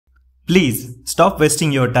Please stop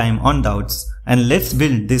wasting your time on doubts and let's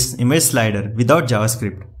build this image slider without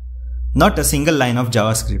JavaScript. Not a single line of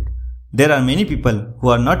JavaScript. There are many people who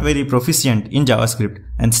are not very proficient in JavaScript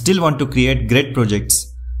and still want to create great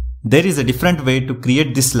projects. There is a different way to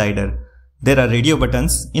create this slider. There are radio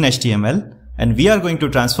buttons in HTML and we are going to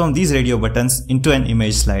transform these radio buttons into an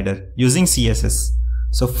image slider using CSS.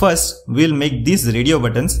 So first we'll make these radio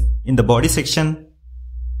buttons in the body section.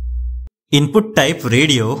 Input type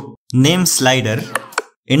radio, name slider,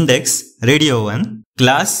 index radio1,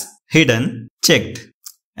 class hidden checked.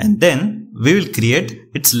 And then we will create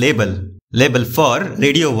its label. Label for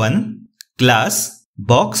radio1, class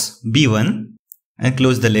box b1 and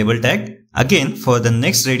close the label tag. Again for the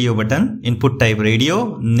next radio button, input type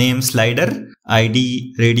radio, name slider,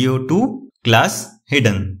 ID radio2, class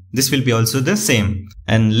hidden. This will be also the same.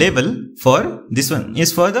 And label for this one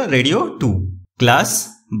is for the radio2, class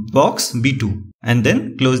box b2 and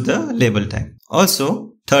then close the label tag.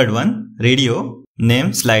 Also third one, radio,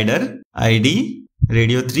 name slider, ID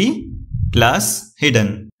radio3, class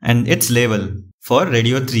hidden and its label for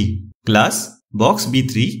radio3, class box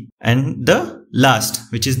b3 and the last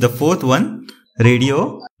which is the fourth one,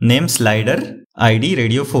 radio, name slider, ID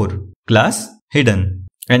radio4, class hidden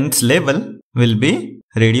and its label will be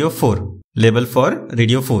radio4, label for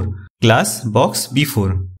radio4, class box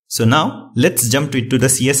b4. So now let's jump into the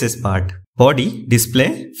CSS part. Body,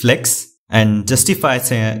 display, flex and justify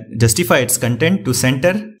its content to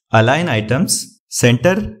center, align items,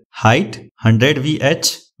 center, height 100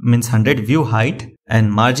 VH means 100 view height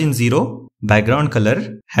and margin 0, background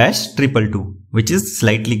color #222 which is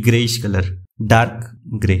slightly grayish color, dark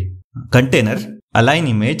gray. Container, align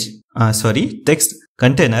image, text,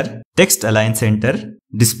 container, text align center,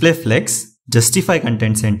 display flex, justify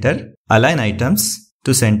content center, align items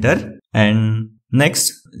to center and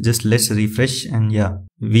next just let's refresh and yeah,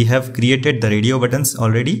 we have created the radio buttons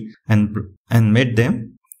already and made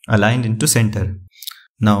them aligned into center.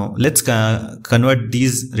 Now let's convert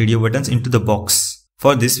these radio buttons into the box.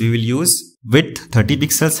 For this we will use width 30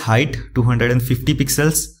 pixels, height 250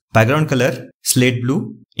 pixels, background color slate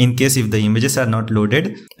blue in case if the images are not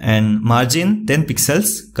loaded and margin 10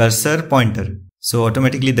 pixels, cursor pointer. So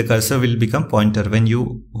automatically the cursor will become pointer when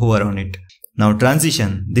you hover on it. Now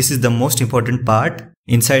transition, this is the most important part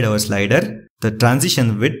inside our slider. The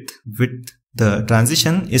transition width, the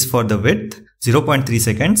transition is for the width 0.3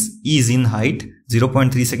 seconds, ease in height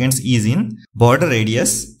 0.3 seconds, ease in, border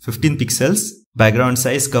radius 15 pixels, background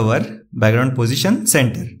size cover, background position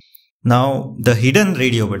center. Now the hidden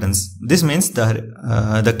radio buttons, this means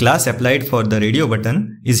the class applied for the radio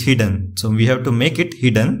button is hidden. So we have to make it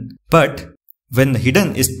hidden, but when the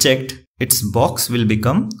hidden is checked, its box will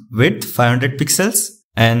become width 500 pixels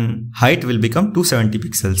and height will become 270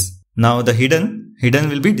 pixels. Now the hidden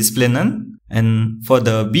will be display none and for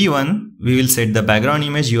the B1 we will set the background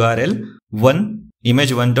image URL 1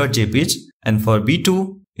 image1.jpg and for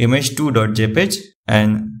B2 image2.jpg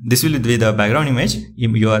and this will be the background image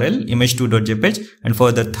URL image2.jpg and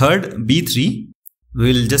for the third B3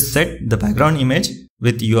 we will just set the background image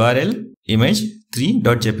with URL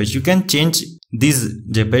image3.jpg. You can change these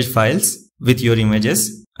JPEG files with your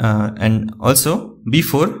images and also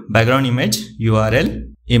B4 background image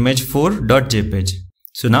URL image4.jpg.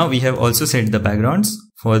 So now we have also set the backgrounds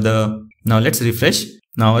for the, now let's refresh.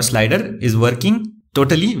 Now our slider is working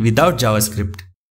totally without JavaScript.